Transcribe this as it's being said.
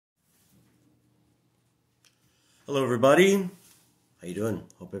Hello everybody, how you doing?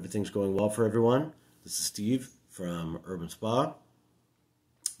 Hope everything's going well for everyone. This is Steve from Urban Spa.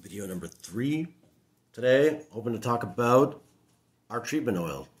 Video number 3 today. Hoping to talk about our treatment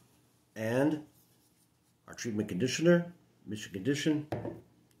oil and our treatment conditioner, Mission Condition,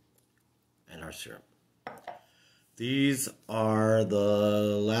 and our serum. These are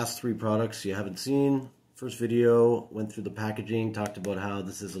the last 3 products you haven't seen. First video went through the packaging, talked about how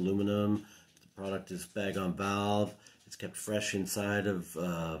this is aluminum. The product is bag on valve. It's kept fresh inside of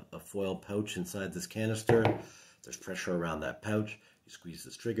a foil pouch inside this canister. There's pressure around that pouch. You squeeze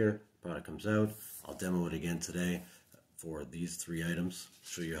this trigger, product comes out. I'll demo it again today for these 3 items,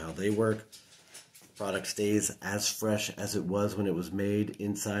 show you how they work. The product stays as fresh as it was when it was made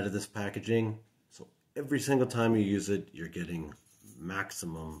inside of this packaging. So every single time you use it, you're getting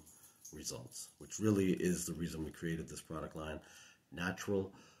maximum results, which really is the reason we created this product line.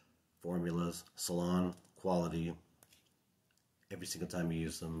 Natural formulas, salon quality, every single time you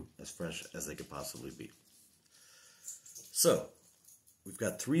use them, as fresh as they could possibly be. So, we've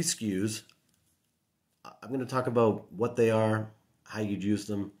got 3 SKUs. I'm going to talk about what they are, how you'd use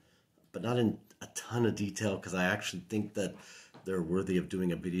them, but not in a ton of detail because I actually think that they're worthy of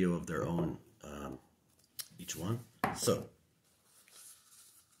doing a video of their own, each one. So,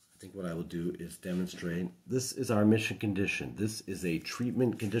 I think what I will do is demonstrate. This is our Mission Condition. This is a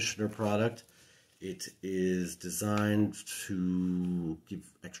treatment conditioner product. It is designed to give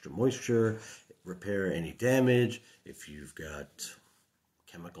extra moisture, repair any damage. If you've got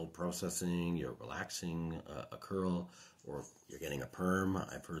chemical processing, you're relaxing a curl, or you're getting a perm,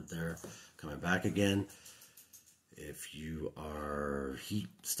 I've heard they're coming back again. If you are heat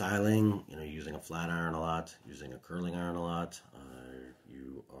styling, using a flat iron a lot, using a curling iron a lot,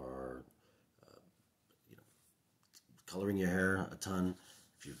 you are coloring your hair a ton.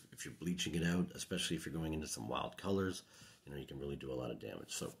 If you're bleaching it out, especially if you're going into some wild colors, you can really do a lot of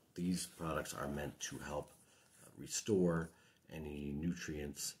damage. So these products are meant to help restore any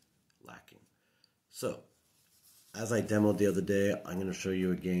nutrients lacking. So as I demoed the other day, I'm going to show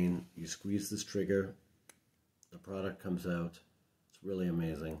you again. You squeeze this trigger, the product comes out. It's really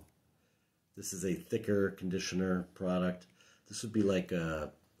amazing. This is a thicker conditioner product. This would be like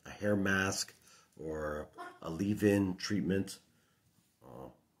a hair mask or a leave-in treatment.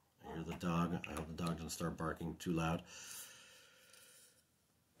 Oh, I hear the dog. I hope the dog doesn't start barking too loud.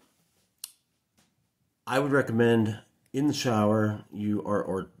 I would recommend in the shower,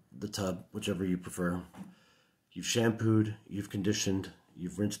 or the tub, whichever you prefer. You've shampooed, you've conditioned,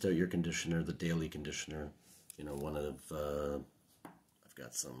 you've rinsed out your conditioner, the daily conditioner. One of I've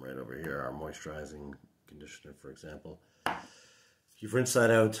got some right over here, our moisturizing conditioner, for example. You've rinsed that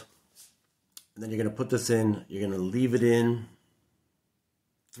out, and then you're going to put this in. You're going to leave it in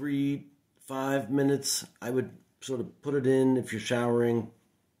 3-5 minutes. I would sort of put it in if you're showering.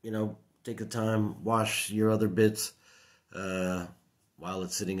 Take the time, wash your other bits while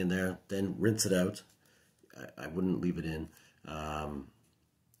it's sitting in there. Then rinse it out. I wouldn't leave it in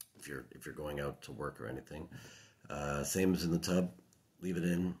if you're going out to work or anything. Same as in the tub. Leave it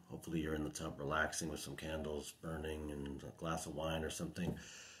in. Hopefully you're in the tub relaxing with some candles burning and a glass of wine or something.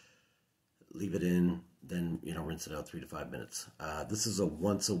 Leave it in, then rinse it out 3 to 5 minutes. This is a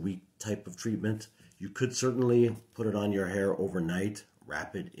once a week type of treatment. You could certainly put it on your hair overnight.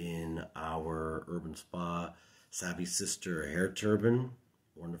 Wrap it in our Urban Spa Savvy Sister hair turban.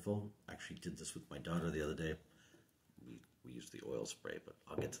 Wonderful. Actually did this with my daughter the other day. We used the oil spray, but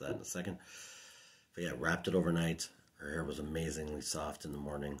I'll get to that in a second. But yeah, wrapped it overnight. Her hair was amazingly soft in the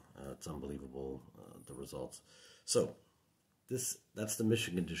morning. It's unbelievable, the results. So, that's the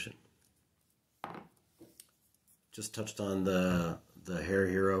Mission Condition. Just touched on the Hair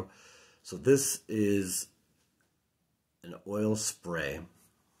Hero. So this is an oil spray.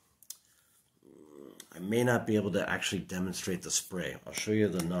 I may not be able to actually demonstrate the spray. I'll show you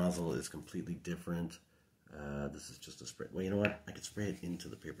the nozzle is completely different. This is just a spray. Well, you know what? I can spray it into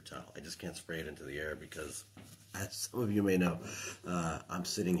the paper towel. I just can't spray it into the air because, as some of you may know, I'm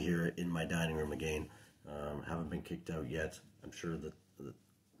sitting here in my dining room again. Haven't been kicked out yet. I'm sure that the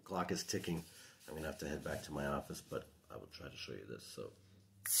clock is ticking. I'm going to have to head back to my office, but I will try to show you this. So,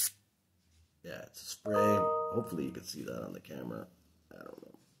 yeah, it's a spray. Hopefully you can see that on the camera. I don't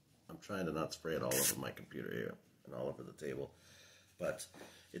know. I'm trying to not spray it all over my computer here and all over the table. But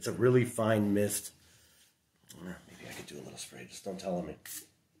it's a really fine mist. Maybe I could do a little spray. Just don't tell me.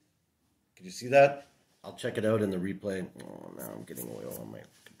 Can you see that? I'll check it out in the replay. Oh, now I'm getting oil on my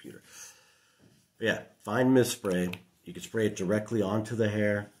computer. But yeah, fine mist spray. You can spray it directly onto the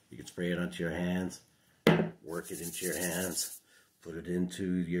hair. You can spray it onto your hands. Work it into your hands. Put it into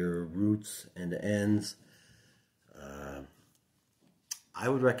your roots and ends. I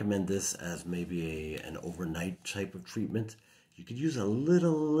would recommend this as maybe an overnight type of treatment. You could use a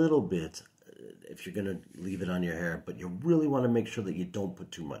little bit if you're going to leave it on your hair, but you really want to make sure that you don't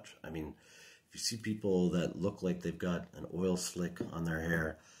put too much. I mean, if you see people that look like they've got an oil slick on their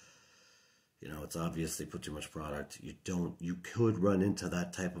hair, you know, it's obvious they put too much product. You could run into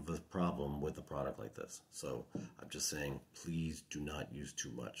that type of a problem with a product like this. So I'm just saying, please do not use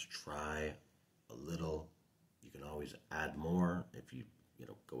too much. Try a little. You can always add more if you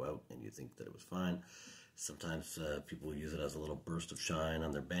go out and you think that it was fine. Sometimes people use it as a little burst of shine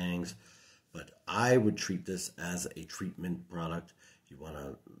on their bangs, but I would treat this as a treatment product. You want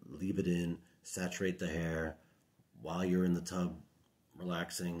to leave it in, saturate the hair while you're in the tub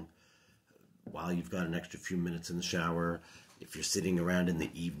relaxing, while you've got an extra few minutes in the shower. If you're sitting around in the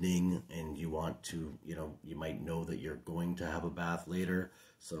evening and you want to, you might know that you're going to have a bath later,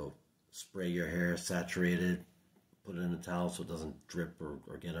 so spray your hair, saturate it, put it in a towel so it doesn't drip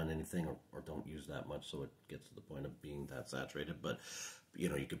or get on anything, or don't use that much so it gets to the point of being that saturated. But, you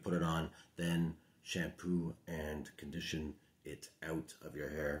could put it on, then shampoo and condition it out of your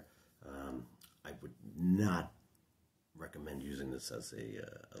hair. I would not recommend using this as a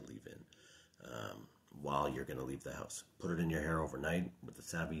leave-in while you're going to leave the house. Put it in your hair overnight with the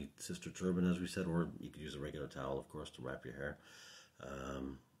Savvy Sister Turban, as we said, or you could use a regular towel, of course, to wrap your hair.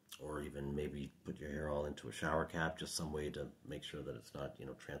 Or even maybe put your hair all into a shower cap, just some way to make sure that it's not,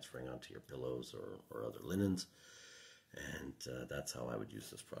 transferring onto your pillows or other linens. And that's how I would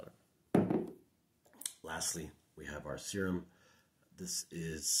use this product. Lastly, we have our serum. This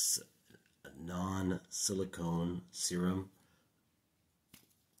is a non-silicone serum.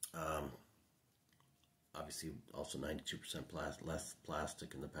 Obviously, also 92% less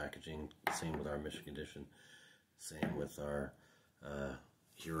plastic in the packaging. Same with our Mission Condition. Same with our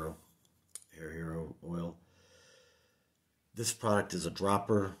Hair Hero oil. This product is a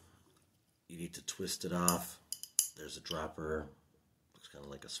dropper. You need to twist it off. There's a dropper. Looks kind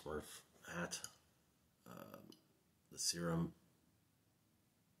of like a Smurf hat. The serum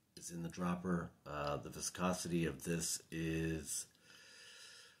is in the dropper. The viscosity of this is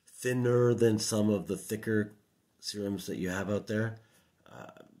thinner than some of the thicker serums that you have out there.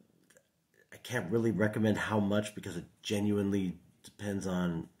 I can't really recommend how much because it genuinely depends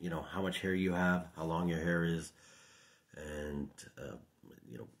on, how much hair you have, how long your hair is, and,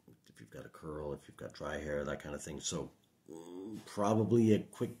 if you've got a curl, if you've got dry hair, that kind of thing. So probably a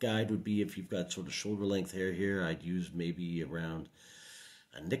quick guide would be if you've got sort of shoulder length hair here, I'd use maybe around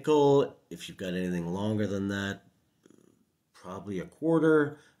a nickel. If you've got anything longer than that, probably a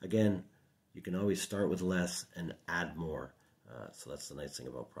quarter. Again, you can always start with less and add more. So that's the nice thing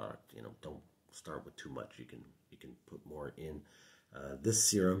about product. Don't start with too much. You can put more in. This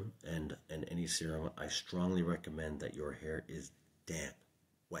serum and any serum, I strongly recommend that your hair is damp,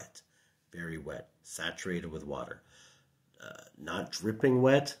 wet, very wet, saturated with water, not dripping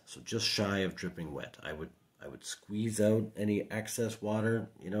wet, so just shy of dripping wet. I would squeeze out any excess water,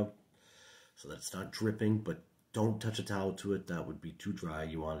 so that it's not dripping, but don't touch a towel to it. That would be too dry.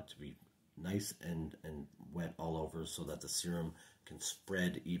 You want it to be nice and wet all over so that the serum can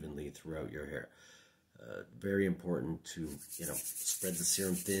spread evenly throughout your hair. Very important to, spread the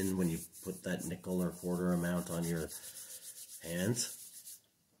serum thin when you put that nickel or quarter amount on your hands.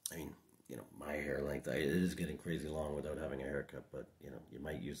 I mean, my hair length, it is getting crazy long without having a haircut, but, you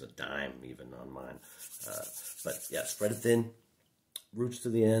might use a dime even on mine. But, yeah, spread it thin, roots to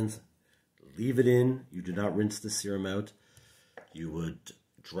the ends, leave it in. You do not rinse the serum out. You would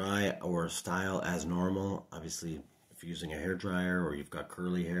dry or style as normal. Obviously, if you're using a hair dryer or you've got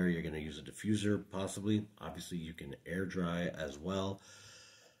curly hair, you're going to use a diffuser possibly. Obviously, you can air dry as well,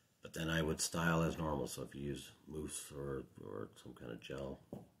 but then I would style as normal. So if you use mousse or some kind of gel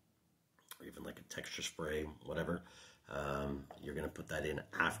or even like a texture spray, whatever, you're going to put that in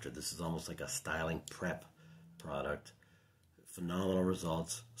after. This is almost like a styling prep product. Phenomenal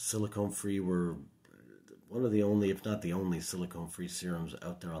results. Silicone-free. We're one of the only, if not the only, silicone-free serums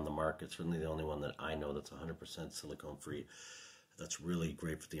out there on the market. Certainly the only one that I know that's 100% silicone-free. That's really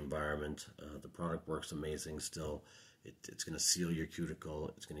great for the environment. The product works amazing still. It's going to seal your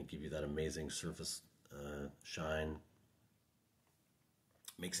cuticle. It's going to give you that amazing surface shine.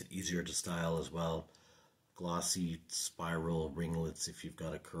 Makes it easier to style as well. Glossy spiral ringlets if you've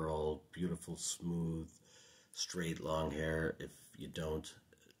got a curl. Beautiful, smooth, straight, long hair. If you don't,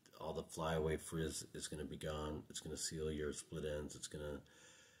 all the flyaway frizz is going to be gone. It's going to seal your split ends. It's going to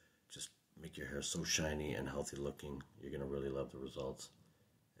just make your hair so shiny and healthy looking. You're going to really love the results.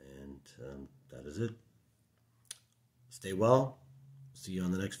 And that is it. Stay well. See you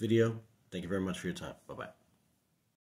on the next video. Thank you very much for your time. Bye-bye.